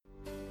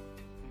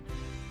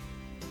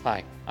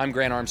Hi, I'm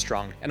Grant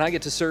Armstrong, and I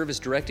get to serve as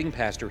directing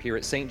pastor here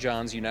at St.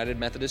 John's United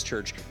Methodist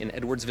Church in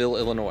Edwardsville,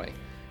 Illinois.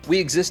 We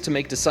exist to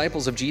make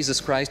disciples of Jesus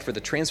Christ for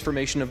the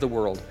transformation of the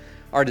world.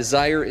 Our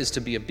desire is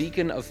to be a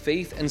beacon of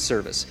faith and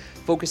service,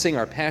 focusing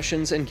our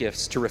passions and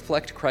gifts to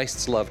reflect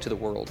Christ's love to the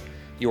world.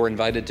 You are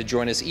invited to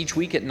join us each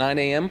week at 9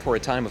 a.m. for a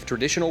time of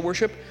traditional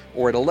worship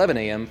or at 11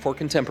 a.m. for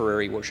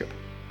contemporary worship.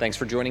 Thanks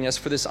for joining us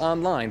for this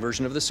online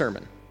version of the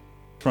sermon.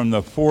 From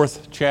the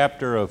 4th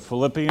chapter of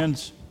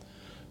Philippians,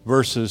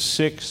 verses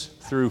 6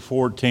 through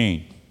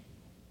 14.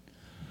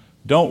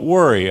 Don't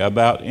worry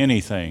about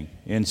anything.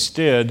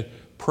 Instead,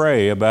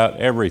 pray about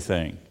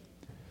everything.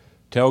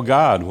 Tell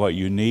God what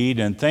you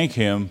need and thank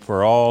Him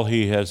for all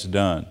He has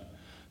done.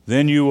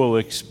 Then you will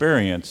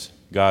experience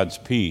God's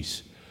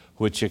peace,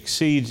 which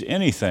exceeds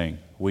anything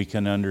we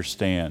can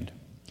understand.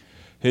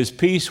 His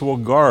peace will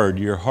guard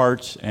your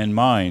hearts and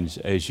minds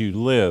as you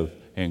live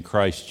in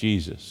Christ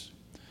Jesus.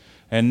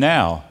 And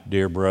now,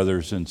 dear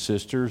brothers and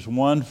sisters,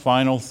 one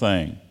final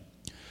thing.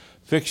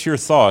 Fix your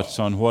thoughts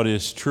on what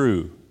is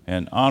true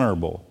and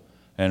honorable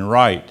and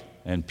right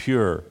and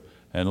pure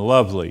and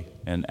lovely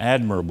and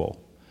admirable.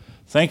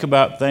 Think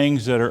about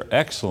things that are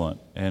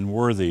excellent and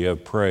worthy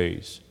of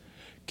praise.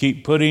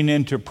 Keep putting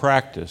into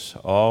practice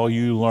all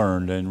you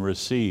learned and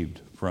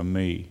received from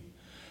me,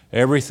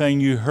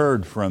 everything you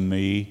heard from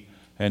me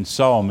and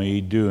saw me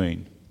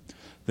doing.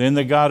 Then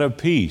the God of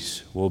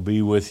peace will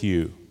be with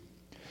you.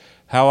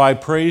 How I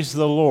praise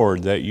the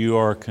Lord that you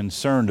are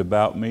concerned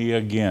about me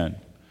again.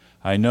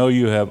 I know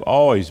you have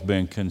always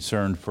been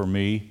concerned for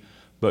me,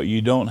 but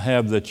you don't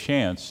have the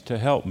chance to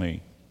help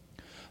me.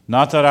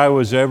 Not that I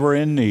was ever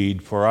in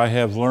need, for I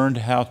have learned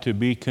how to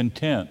be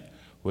content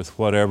with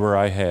whatever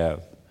I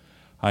have.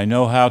 I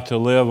know how to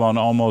live on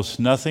almost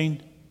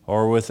nothing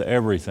or with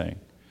everything.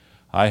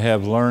 I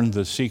have learned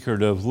the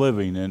secret of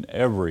living in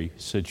every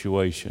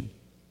situation,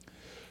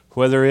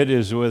 whether it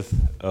is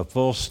with a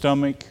full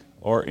stomach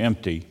or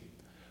empty,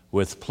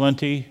 with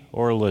plenty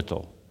or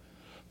little.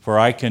 For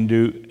I can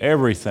do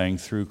everything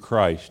through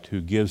Christ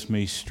who gives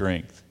me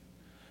strength.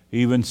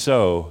 Even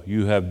so,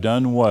 you have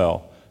done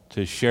well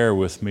to share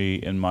with me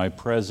in my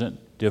present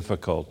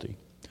difficulty.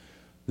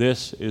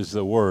 This is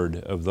the word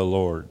of the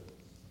Lord.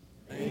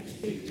 Thanks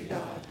be to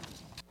God.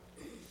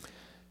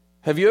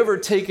 Have you ever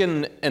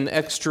taken an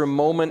extra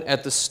moment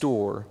at the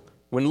store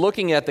when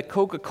looking at the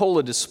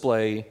Coca-Cola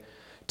display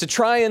to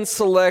try and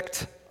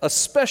select a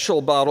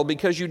special bottle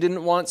because you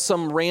didn't want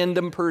some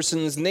random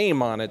person's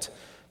name on it,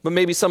 but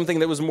maybe something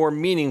that was more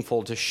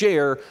meaningful to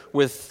share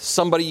with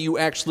somebody you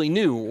actually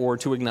knew or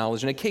to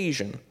acknowledge an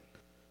occasion?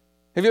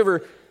 Have you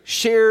ever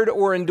shared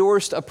or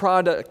endorsed a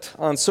product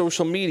on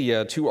social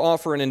media to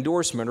offer an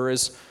endorsement or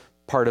as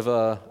part of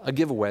a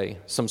giveaway,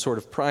 some sort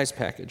of prize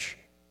package?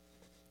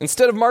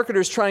 Instead of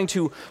marketers trying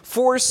to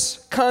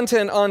force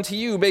content onto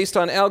you based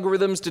on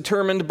algorithms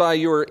determined by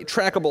your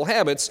trackable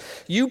habits,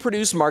 you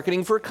produce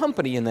marketing for a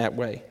company in that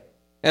way.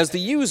 As the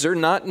user,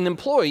 not an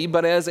employee,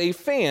 but as a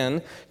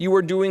fan, you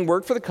are doing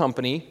work for the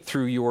company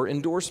through your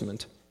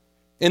endorsement.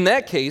 In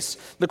that case,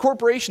 the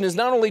corporation is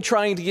not only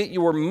trying to get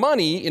your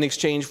money in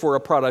exchange for a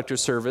product or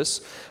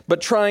service,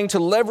 but trying to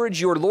leverage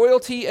your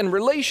loyalty and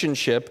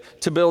relationship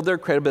to build their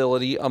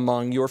credibility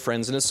among your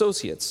friends and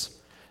associates.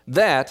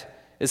 That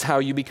is how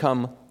you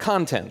become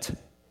content.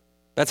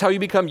 That's how you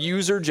become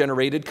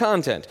user-generated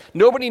content.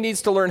 Nobody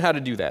needs to learn how to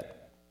do that.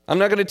 I'm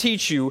not going to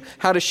teach you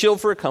how to shill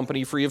for a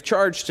company free of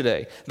charge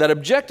today. That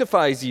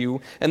objectifies you,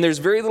 and there's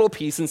very little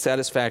peace and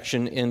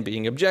satisfaction in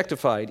being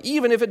objectified,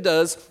 even if it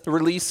does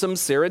release some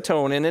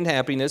serotonin and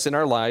happiness in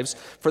our lives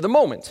for the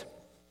moment.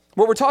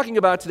 What we're talking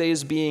about today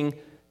is being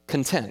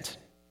content,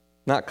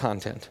 not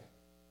content.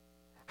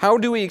 How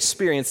do we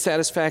experience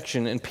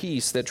satisfaction and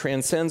peace that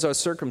transcends our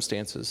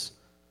circumstances?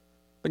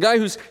 The guy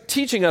who's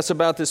teaching us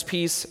about this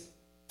peace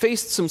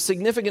faced some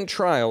significant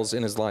trials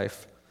in his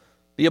life.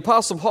 The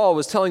Apostle Paul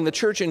was telling the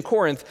church in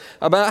Corinth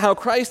about how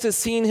Christ has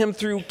seen him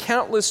through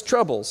countless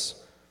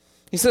troubles.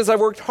 He says, I've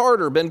worked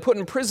harder, been put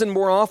in prison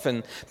more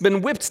often,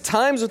 been whipped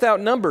times without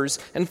numbers,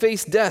 and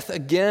faced death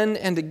again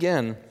and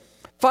again.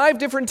 5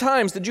 different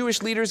times the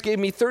Jewish leaders gave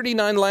me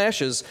 39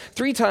 lashes.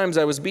 3 times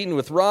I was beaten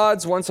with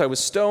rods. Once I was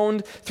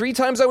stoned. 3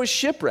 times I was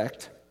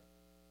shipwrecked.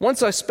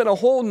 Once I spent a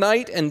whole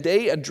night and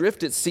day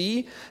adrift at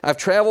sea. I've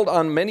traveled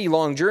on many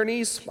long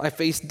journeys. I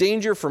faced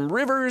danger from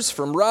rivers,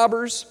 from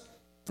robbers.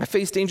 I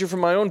faced danger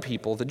from my own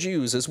people, the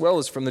Jews, as well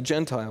as from the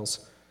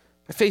Gentiles.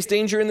 I faced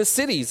danger in the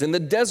cities, in the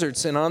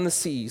deserts, and on the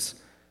seas.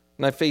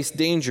 And I faced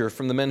danger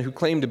from the men who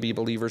claim to be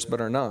believers but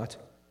are not.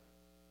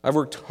 I've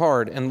worked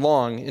hard and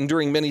long,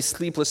 enduring many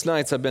sleepless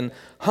nights. I've been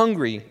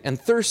hungry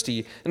and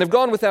thirsty, and have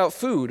gone without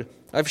food.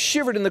 I've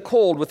shivered in the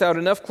cold without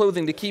enough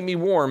clothing to keep me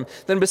warm.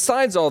 Then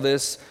besides all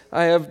this,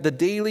 I have the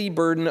daily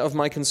burden of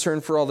my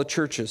concern for all the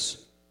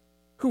churches.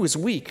 Who is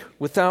weak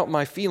without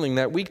my feeling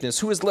that weakness?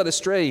 Who is led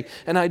astray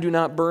and I do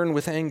not burn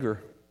with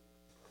anger?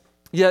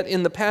 Yet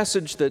in the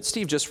passage that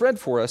Steve just read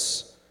for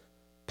us,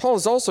 Paul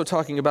is also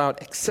talking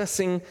about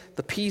accessing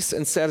the peace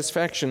and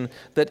satisfaction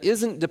that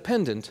isn't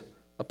dependent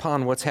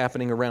upon what's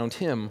happening around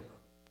him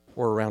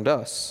or around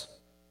us.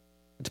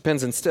 It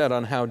depends instead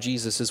on how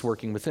Jesus is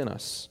working within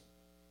us.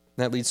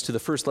 And that leads to the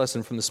first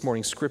lesson from this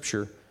morning's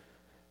scripture.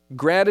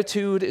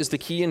 Gratitude is the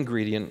key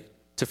ingredient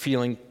to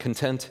feeling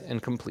content and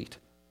complete.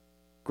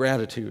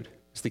 Gratitude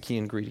is the key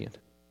ingredient.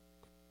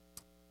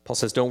 Paul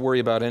says, don't worry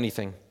about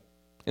anything.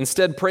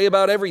 Instead, pray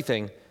about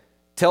everything.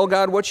 Tell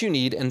God what you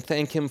need and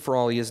thank Him for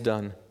all He has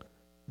done.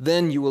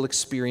 Then you will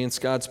experience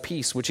God's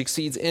peace, which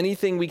exceeds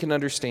anything we can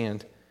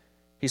understand.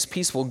 His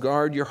peace will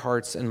guard your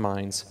hearts and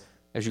minds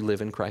as you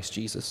live in Christ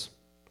Jesus.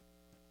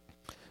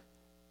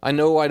 I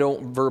know I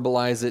don't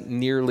verbalize it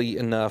nearly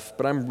enough,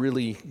 but I'm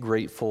really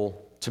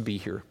grateful to be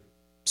here,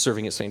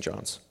 serving at St.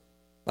 John's.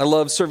 I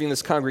love serving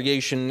this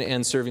congregation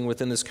and serving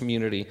within this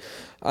community.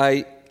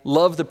 I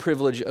love the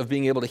privilege of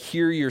being able to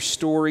hear your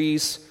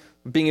stories,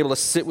 being able to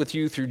sit with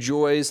you through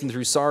joys and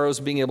through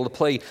sorrows, being able to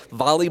play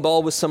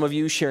volleyball with some of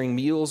you, sharing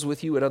meals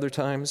with you at other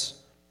times.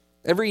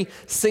 Every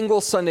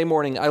single Sunday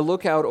morning, I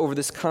look out over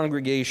this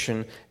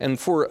congregation, and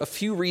for a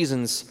few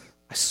reasons,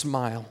 I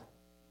smile.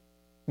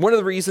 One of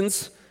the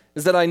reasons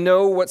is that I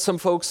know what some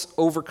folks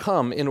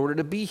overcome in order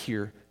to be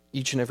here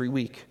each and every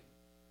week.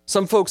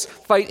 Some folks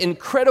fight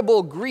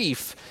incredible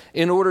grief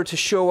in order to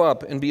show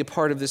up and be a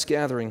part of this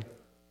gathering.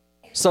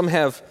 Some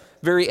have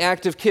very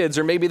active kids,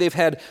 or maybe they've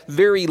had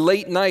very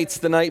late nights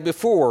the night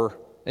before,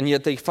 and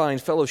yet they find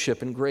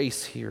fellowship and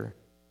grace here.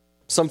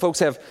 Some folks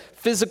have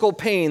physical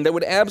pain that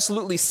would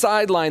absolutely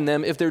sideline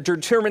them if their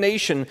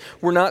determination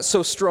were not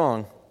so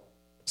strong.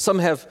 Some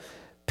have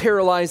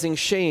paralyzing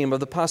shame of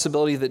the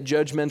possibility that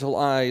judgmental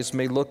eyes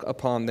may look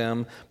upon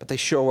them, but they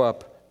show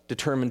up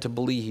determined to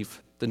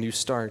believe the new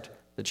start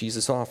that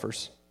Jesus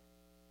offers.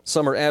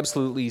 Some are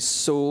absolutely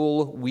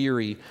soul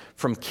weary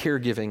from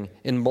caregiving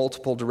in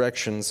multiple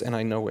directions, and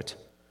I know it.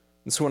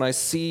 And so when I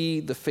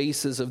see the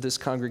faces of this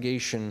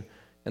congregation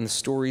and the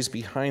stories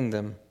behind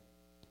them,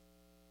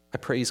 I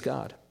praise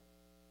God.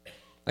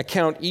 I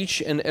count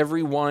each and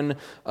every one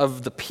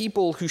of the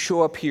people who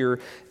show up here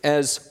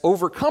as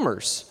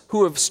overcomers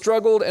who have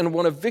struggled and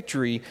won a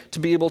victory to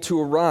be able to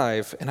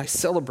arrive, and I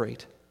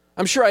celebrate.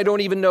 I'm sure I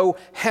don't even know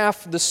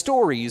half the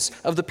stories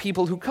of the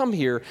people who come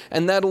here,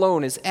 and that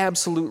alone is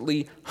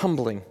absolutely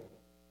humbling.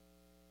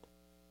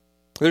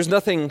 There's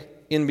nothing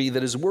in me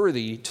that is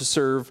worthy to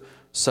serve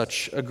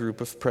such a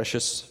group of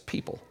precious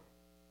people.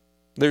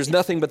 There's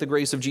nothing but the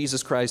grace of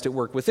Jesus Christ at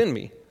work within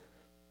me.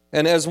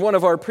 And as one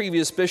of our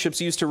previous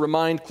bishops used to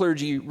remind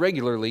clergy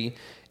regularly,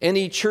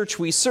 any church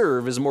we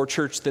serve is more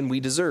church than we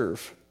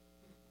deserve.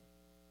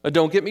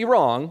 Don't get me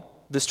wrong,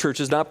 this church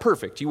is not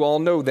perfect. You all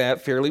know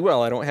that fairly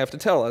well. I don't have to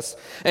tell us.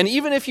 And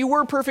even if you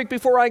were perfect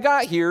before I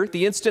got here,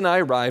 the instant I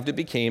arrived, it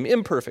became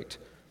imperfect.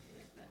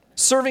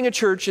 Serving a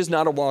church is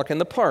not a walk in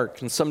the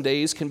park, and some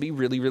days can be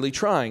really, really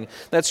trying.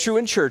 That's true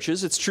in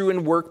churches. It's true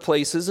in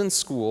workplaces and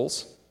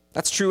schools.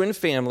 That's true in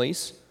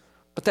families.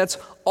 But that's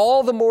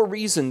all the more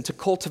reason to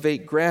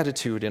cultivate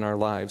gratitude in our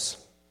lives.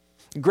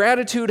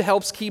 Gratitude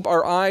helps keep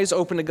our eyes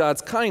open to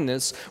God's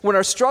kindness when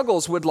our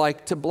struggles would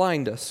like to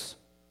blind us.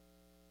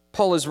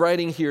 Paul is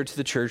writing here to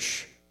the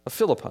church of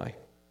Philippi.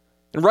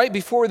 And right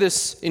before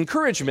this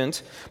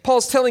encouragement,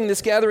 Paul's telling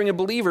this gathering of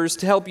believers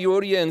to help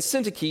Euodia and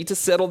Syntyche to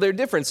settle their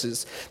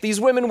differences. These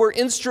women were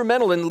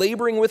instrumental in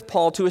laboring with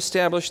Paul to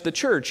establish the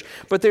church,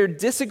 but their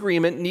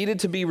disagreement needed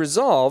to be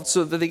resolved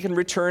so that they can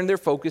return their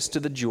focus to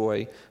the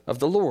joy of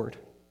the Lord.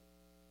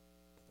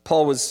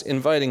 Paul was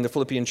inviting the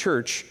Philippian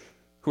church,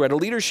 who had a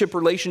leadership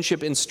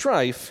relationship in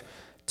strife,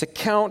 to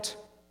count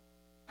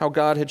how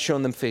God had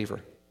shown them favor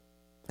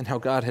and how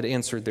God had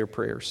answered their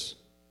prayers.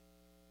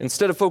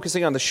 Instead of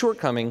focusing on the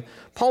shortcoming,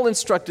 Paul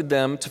instructed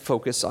them to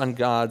focus on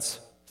God's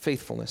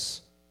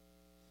faithfulness.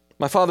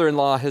 My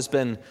father-in-law has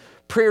been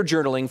prayer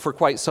journaling for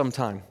quite some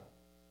time.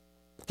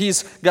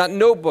 He's got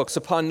notebooks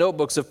upon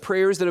notebooks of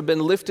prayers that have been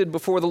lifted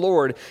before the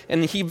Lord,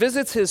 and he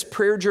visits his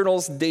prayer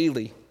journals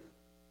daily.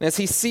 As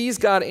he sees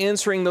God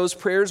answering those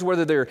prayers,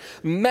 whether they're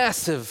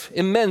massive,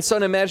 immense,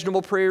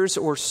 unimaginable prayers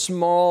or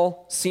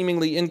small,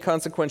 seemingly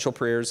inconsequential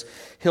prayers,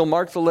 he'll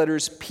mark the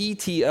letters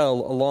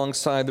PTL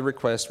alongside the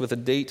request with a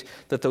date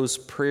that those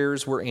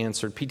prayers were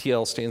answered.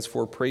 PTL stands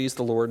for Praise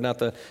the Lord, not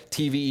the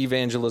TV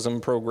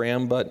evangelism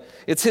program, but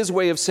it's his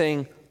way of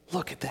saying,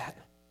 look at that.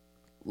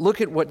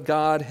 Look at what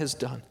God has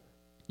done.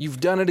 You've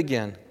done it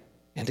again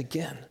and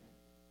again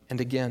and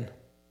again.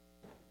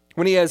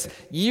 When he has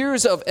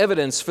years of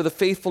evidence for the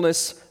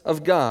faithfulness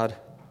of God,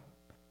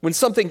 when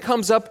something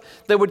comes up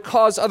that would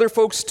cause other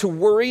folks to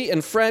worry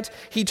and fret,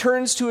 he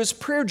turns to his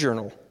prayer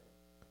journal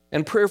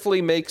and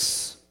prayerfully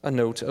makes a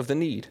note of the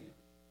need.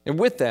 And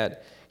with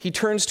that, he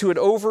turns to it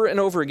over and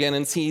over again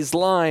and sees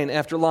line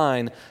after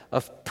line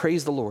of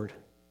praise the Lord,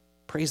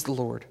 praise the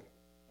Lord,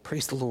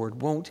 praise the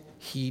Lord. Won't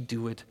he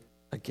do it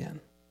again?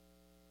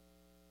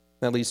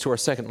 That leads to our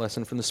second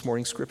lesson from this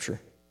morning's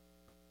scripture.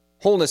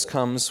 Wholeness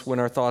comes when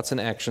our thoughts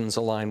and actions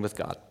align with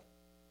God.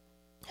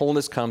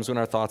 Wholeness comes when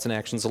our thoughts and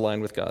actions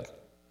align with God.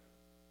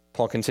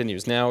 Paul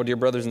continues, now, dear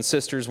brothers and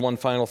sisters, one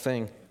final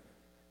thing.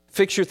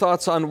 Fix your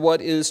thoughts on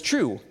what is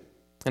true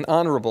and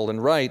honorable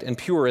and right and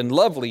pure and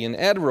lovely and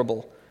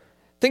admirable.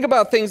 Think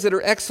about things that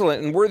are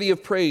excellent and worthy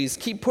of praise.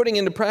 Keep putting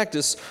into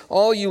practice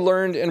all you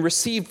learned and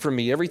received from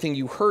me, everything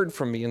you heard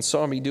from me and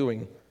saw me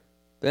doing.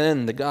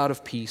 Then the God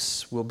of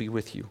peace will be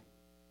with you.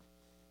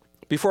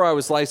 Before I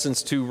was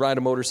licensed to ride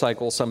a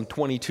motorcycle some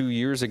 22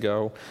 years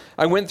ago,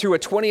 I went through a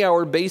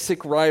 20-hour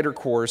basic rider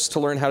course to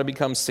learn how to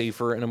become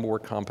safer and a more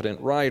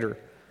competent rider.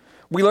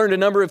 We learned a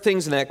number of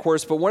things in that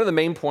course, but one of the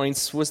main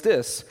points was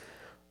this: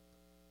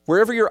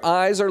 wherever your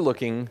eyes are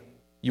looking,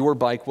 your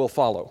bike will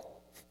follow.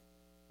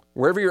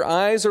 Wherever your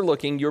eyes are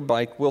looking, your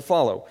bike will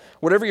follow.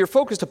 Whatever you're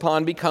focused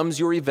upon becomes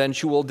your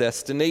eventual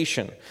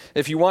destination.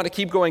 If you want to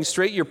keep going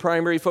straight, your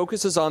primary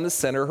focus is on the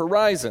center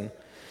horizon.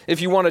 If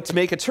you want to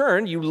make a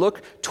turn, you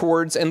look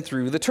towards and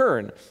through the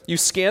turn. You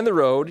scan the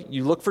road,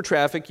 you look for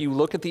traffic, you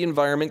look at the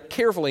environment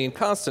carefully and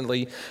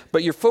constantly,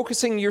 but you're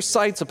focusing your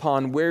sights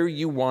upon where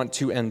you want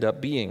to end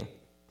up being.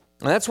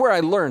 And that's where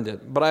I learned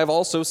it, but I've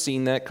also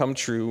seen that come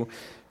true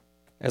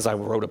as I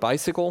rode a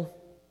bicycle,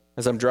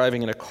 as I'm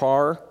driving in a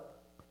car.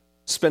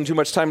 Spend too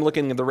much time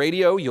looking at the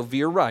radio, you'll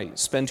veer right.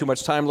 Spend too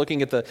much time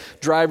looking at the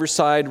driver's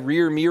side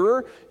rear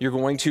mirror, you're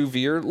going to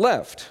veer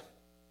left.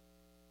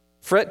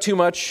 Fret too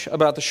much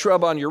about the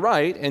shrub on your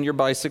right, and your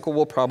bicycle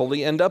will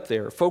probably end up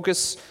there.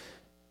 Focus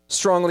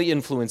strongly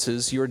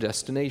influences your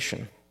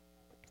destination.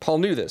 Paul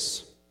knew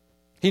this.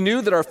 He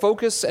knew that our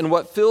focus and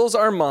what fills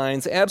our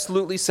minds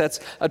absolutely sets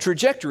a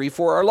trajectory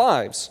for our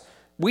lives.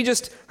 We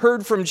just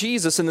heard from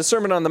Jesus in the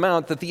Sermon on the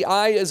Mount that the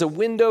eye is a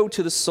window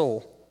to the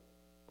soul.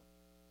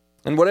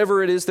 And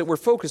whatever it is that we're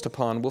focused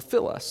upon will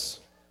fill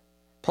us.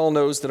 Paul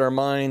knows that our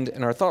mind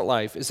and our thought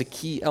life is a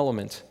key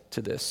element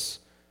to this.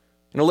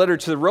 In a letter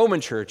to the Roman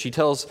church, he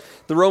tells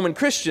the Roman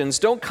Christians,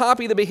 don't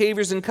copy the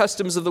behaviors and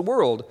customs of the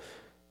world,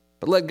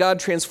 but let God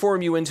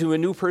transform you into a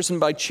new person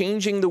by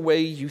changing the way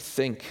you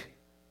think.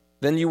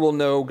 Then you will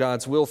know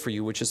God's will for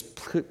you, which is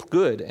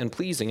good and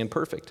pleasing and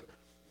perfect.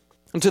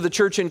 And to the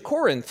church in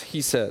Corinth,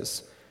 he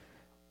says,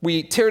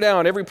 we tear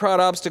down every proud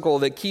obstacle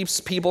that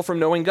keeps people from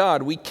knowing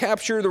God. We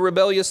capture the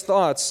rebellious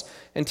thoughts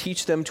and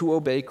teach them to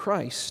obey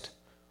Christ.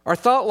 Our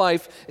thought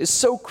life is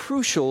so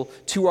crucial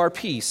to our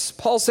peace.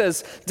 Paul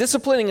says,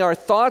 disciplining our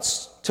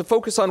thoughts to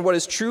focus on what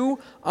is true,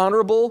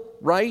 honorable,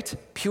 right,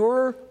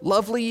 pure,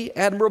 lovely,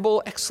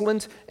 admirable,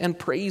 excellent, and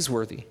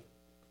praiseworthy.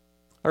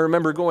 I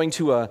remember going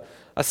to a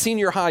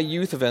senior high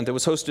youth event that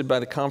was hosted by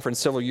the conference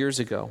several years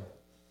ago.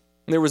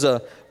 There was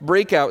a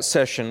breakout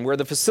session where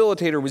the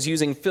facilitator was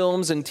using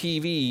films and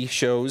TV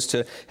shows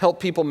to help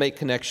people make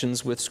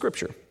connections with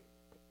Scripture.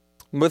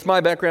 With my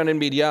background in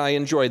media, I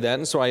enjoyed that,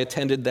 and so I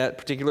attended that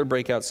particular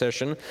breakout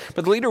session.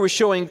 But the leader was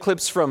showing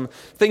clips from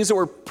things that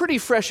were pretty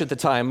fresh at the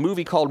time, a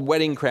movie called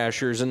Wedding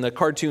Crashers and the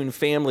cartoon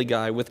Family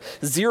Guy, with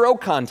zero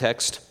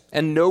context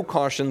and no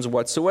cautions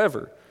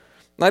whatsoever.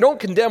 I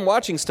don't condemn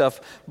watching stuff,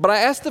 but I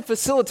asked the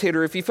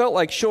facilitator if he felt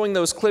like showing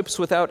those clips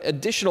without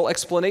additional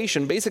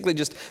explanation basically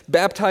just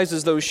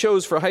baptizes those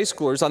shows for high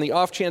schoolers on the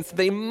off chance that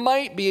they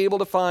might be able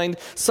to find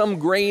some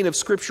grain of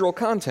scriptural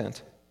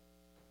content.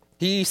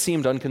 He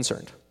seemed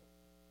unconcerned.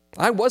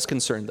 I was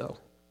concerned, though,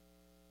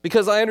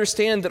 because I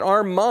understand that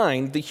our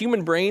mind, the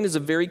human brain, is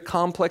a very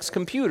complex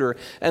computer,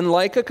 and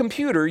like a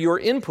computer, your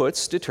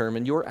inputs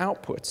determine your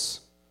outputs.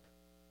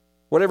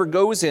 Whatever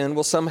goes in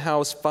will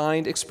somehow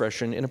find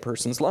expression in a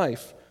person's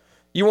life.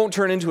 You won't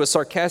turn into a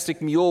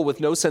sarcastic mule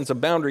with no sense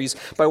of boundaries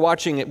by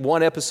watching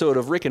one episode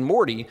of Rick and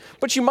Morty,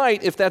 but you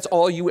might if that's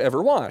all you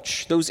ever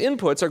watch. Those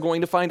inputs are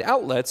going to find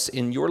outlets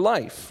in your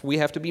life. We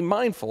have to be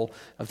mindful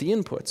of the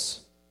inputs.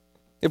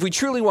 If we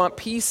truly want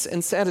peace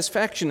and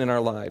satisfaction in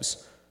our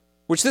lives,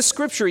 which this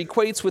scripture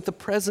equates with the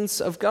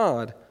presence of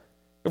God,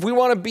 if we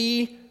want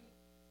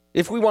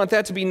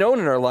that to be known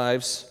in our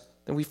lives,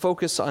 then we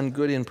focus on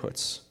good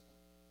inputs.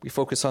 We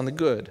focus on the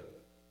good.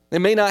 It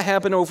may not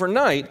happen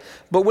overnight,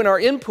 but when our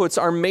inputs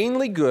are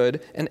mainly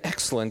good and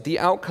excellent, the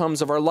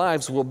outcomes of our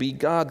lives will be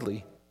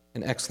godly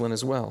and excellent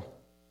as well.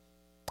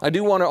 I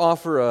do want to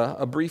offer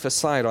a brief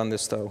aside on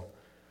this, though.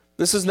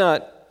 This is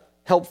not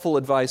helpful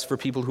advice for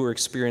people who are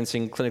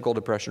experiencing clinical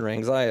depression or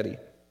anxiety.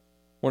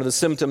 One of the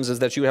symptoms is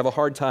that you have a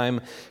hard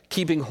time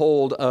keeping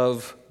hold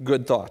of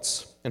good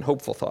thoughts and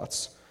hopeful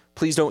thoughts.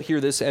 Please don't hear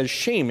this as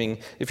shaming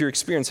if you're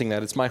experiencing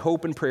that. It's my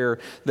hope and prayer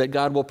that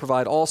God will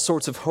provide all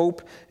sorts of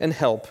hope and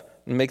help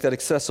and make that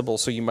accessible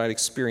so you might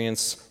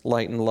experience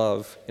light and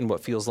love in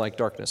what feels like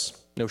darkness.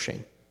 No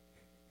shame.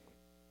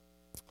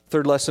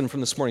 Third lesson from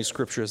this morning's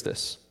scripture is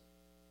this: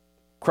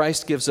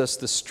 Christ gives us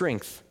the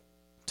strength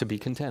to be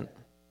content.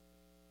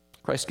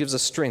 Christ gives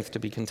us strength to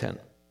be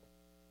content.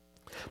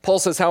 Paul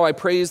says, how I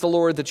praise the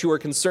Lord that you are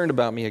concerned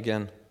about me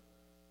again.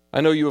 I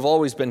know you have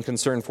always been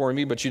concerned for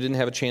me, but you didn't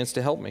have a chance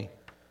to help me.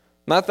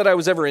 Not that I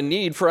was ever in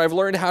need, for I've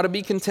learned how to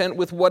be content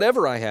with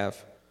whatever I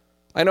have.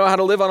 I know how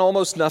to live on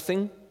almost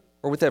nothing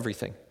or with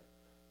everything.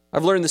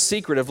 I've learned the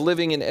secret of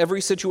living in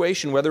every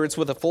situation, whether it's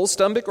with a full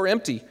stomach or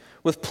empty,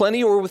 with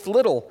plenty or with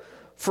little,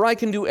 for I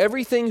can do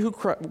everything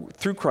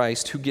through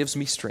Christ who gives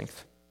me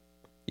strength.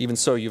 Even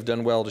so, you've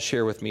done well to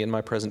share with me in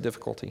my present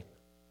difficulty.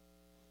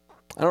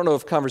 I don't know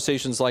if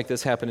conversations like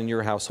this happen in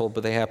your household,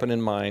 but they happen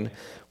in mine.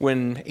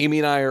 When Amy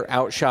and I are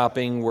out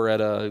shopping, we're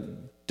at a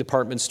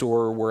department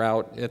store, we're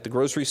out at the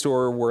grocery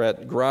store, we're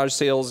at garage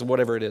sales,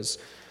 whatever it is.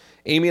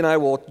 Amy and I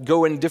will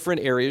go in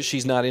different areas.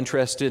 She's not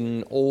interested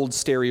in old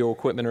stereo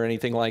equipment or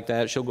anything like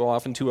that. She'll go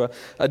off into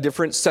a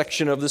different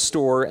section of the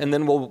store, and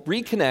then we'll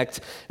reconnect,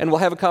 and we'll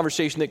have a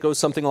conversation that goes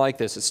something like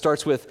this. It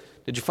starts with,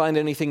 "Did you find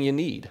anything you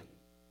need?"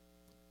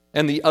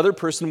 And the other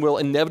person will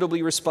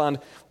inevitably respond,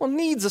 "Well,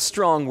 need's a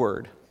strong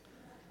word.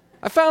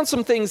 I found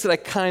some things that I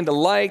kind of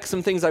like,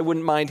 some things I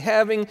wouldn't mind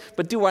having,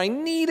 but do I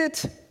need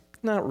it?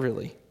 Not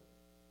really."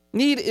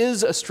 Need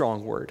is a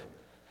strong word.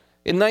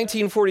 In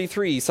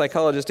 1943,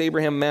 psychologist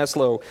Abraham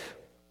Maslow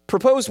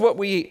proposed that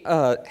we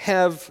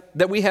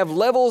have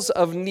levels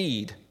of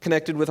need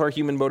connected with our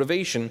human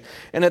motivation,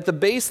 and at the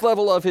base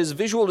level of his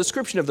visual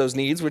description of those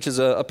needs, which is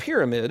a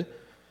pyramid,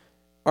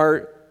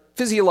 are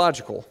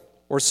physiological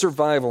or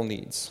survival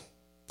needs,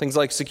 things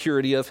like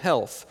security of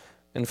health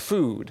and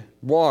food,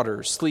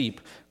 water, sleep,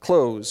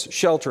 clothes,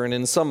 shelter, and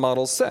in some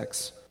models,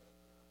 sex.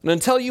 And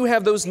until you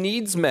have those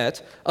needs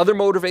met, other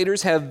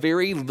motivators have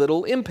very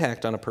little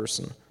impact on a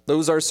person.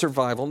 Those are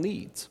survival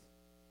needs.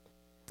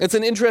 It's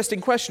an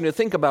interesting question to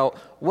think about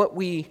what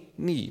we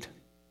need.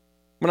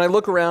 When I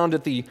look around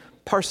at the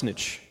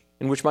parsonage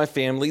in which my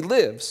family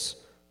lives,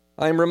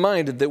 I am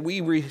reminded that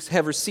we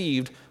have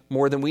received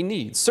more than we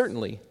need,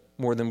 certainly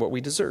more than what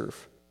we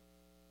deserve.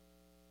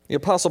 The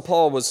Apostle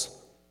Paul was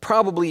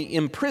probably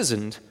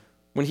imprisoned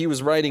when he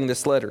was writing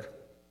this letter.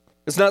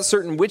 It's not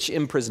certain which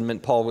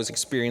imprisonment Paul was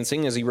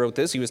experiencing as he wrote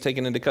this. He was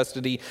taken into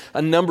custody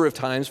a number of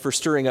times for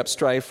stirring up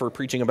strife for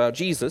preaching about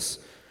Jesus.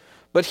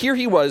 But here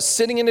he was,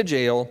 sitting in a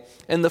jail,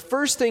 and the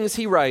first things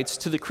he writes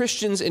to the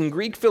Christians in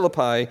Greek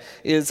Philippi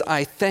is,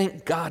 "I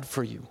thank God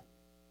for you.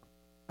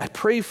 I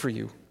pray for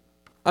you.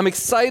 I'm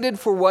excited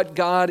for what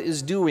God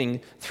is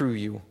doing through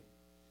you."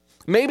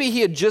 Maybe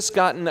he had just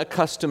gotten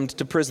accustomed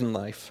to prison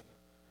life,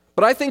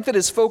 but I think that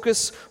his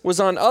focus was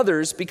on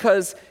others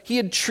because he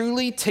had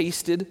truly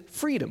tasted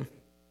freedom.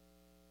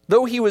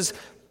 Though he was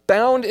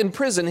bound in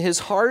prison, his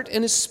heart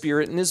and his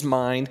spirit and his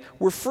mind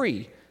were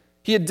free.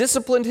 He had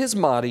disciplined his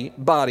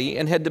body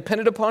and had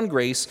depended upon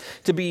grace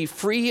to be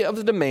free of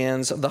the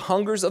demands of the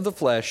hungers of the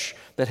flesh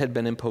that had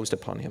been imposed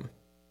upon him.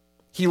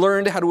 He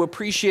learned how to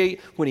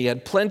appreciate when he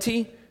had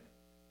plenty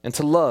and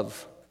to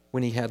love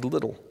when he had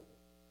little,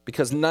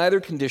 because neither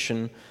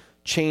condition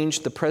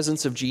changed the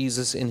presence of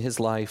Jesus in his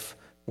life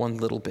one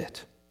little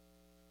bit.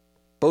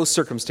 Both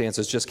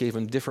circumstances just gave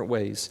him different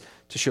ways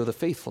to show the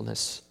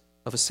faithfulness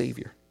of a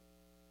Savior.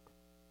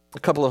 A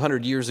couple of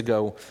hundred years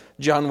ago,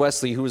 John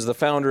Wesley, who was the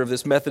founder of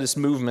this Methodist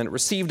movement,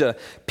 received a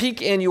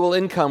peak annual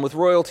income with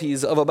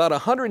royalties of about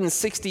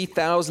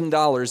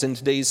 $160,000 in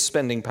today's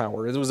spending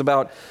power. It was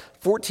about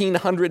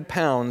 1,400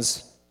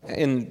 pounds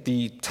in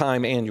the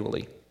time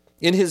annually.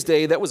 In his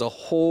day, that was a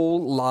whole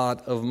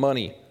lot of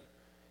money.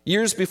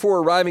 Years before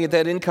arriving at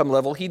that income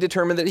level, he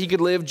determined that he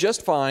could live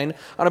just fine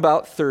on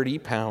about 30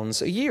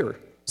 pounds a year,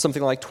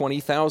 something like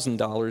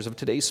 $20,000 of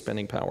today's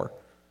spending power.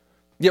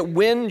 Yet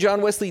when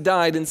John Wesley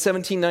died in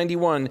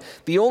 1791,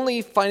 the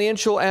only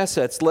financial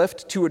assets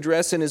left to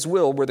address in his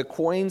will were the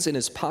coins in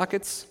his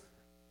pockets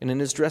and in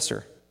his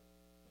dresser.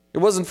 It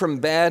wasn't from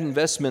bad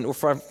investment or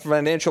from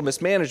financial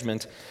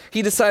mismanagement.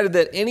 He decided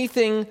that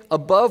anything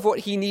above what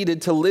he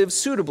needed to live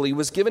suitably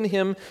was given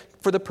him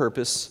for the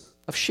purpose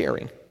of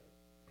sharing.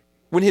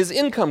 When his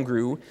income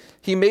grew,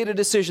 he made a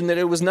decision that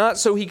it was not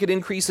so he could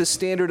increase his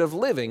standard of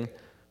living,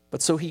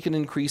 but so he could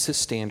increase his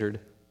standard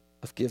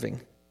of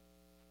giving.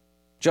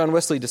 John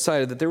Wesley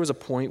decided that there was a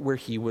point where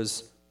he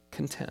was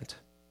content,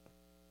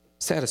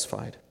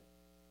 satisfied,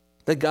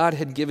 that God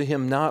had given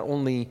him not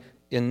only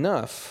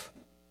enough,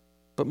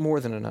 but more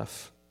than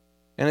enough.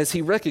 And as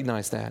he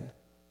recognized that,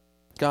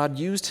 God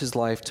used his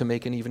life to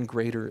make an even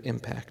greater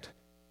impact.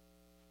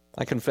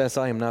 I confess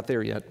I am not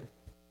there yet.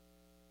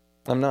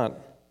 I'm not.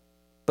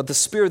 But the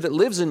Spirit that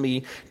lives in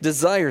me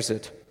desires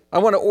it. I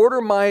want to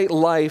order my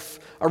life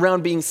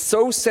around being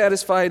so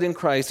satisfied in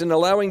Christ and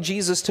allowing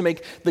Jesus to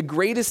make the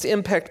greatest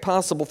impact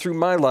possible through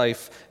my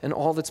life and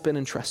all that's been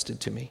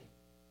entrusted to me.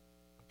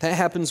 That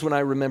happens when I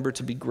remember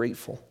to be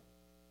grateful,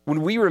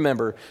 when we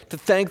remember to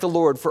thank the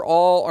Lord for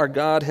all our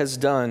God has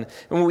done,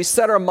 and when we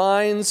set our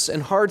minds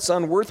and hearts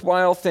on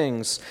worthwhile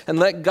things and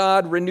let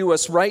God renew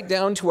us right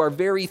down to our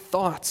very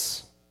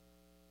thoughts.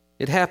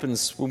 It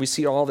happens when we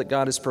see all that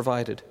God has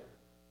provided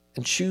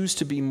and choose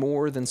to be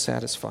more than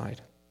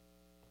satisfied,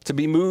 to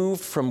be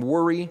moved from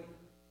worry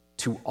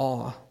to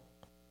awe,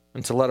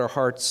 and to let our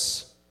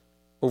hearts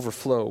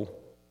overflow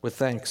with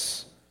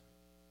thanks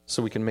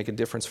so we can make a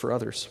difference for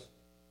others.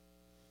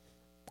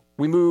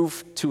 We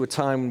move to a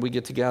time when we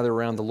get to gather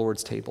around the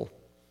Lord's table.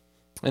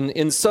 And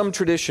in some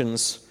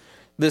traditions,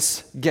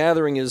 this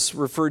gathering is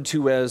referred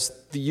to as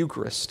the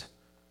Eucharist.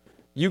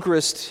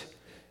 Eucharist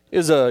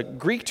is a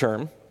Greek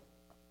term.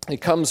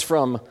 It comes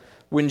from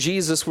when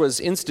Jesus was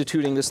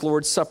instituting this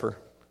Lord's Supper.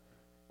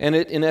 And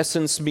it, in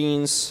essence,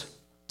 means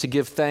to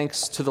give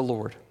thanks to the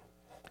Lord.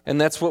 And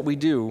that's what we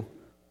do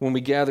when we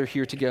gather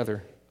here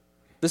together.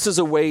 This is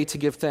a way to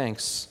give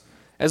thanks.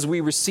 As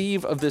we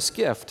receive of this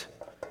gift,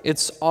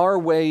 it's our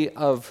way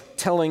of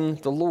telling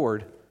the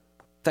Lord,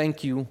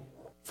 thank you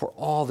for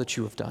all that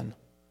you have done,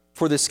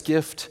 for this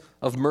gift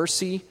of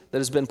mercy that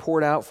has been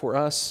poured out for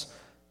us,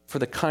 for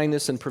the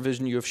kindness and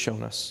provision you have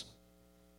shown us.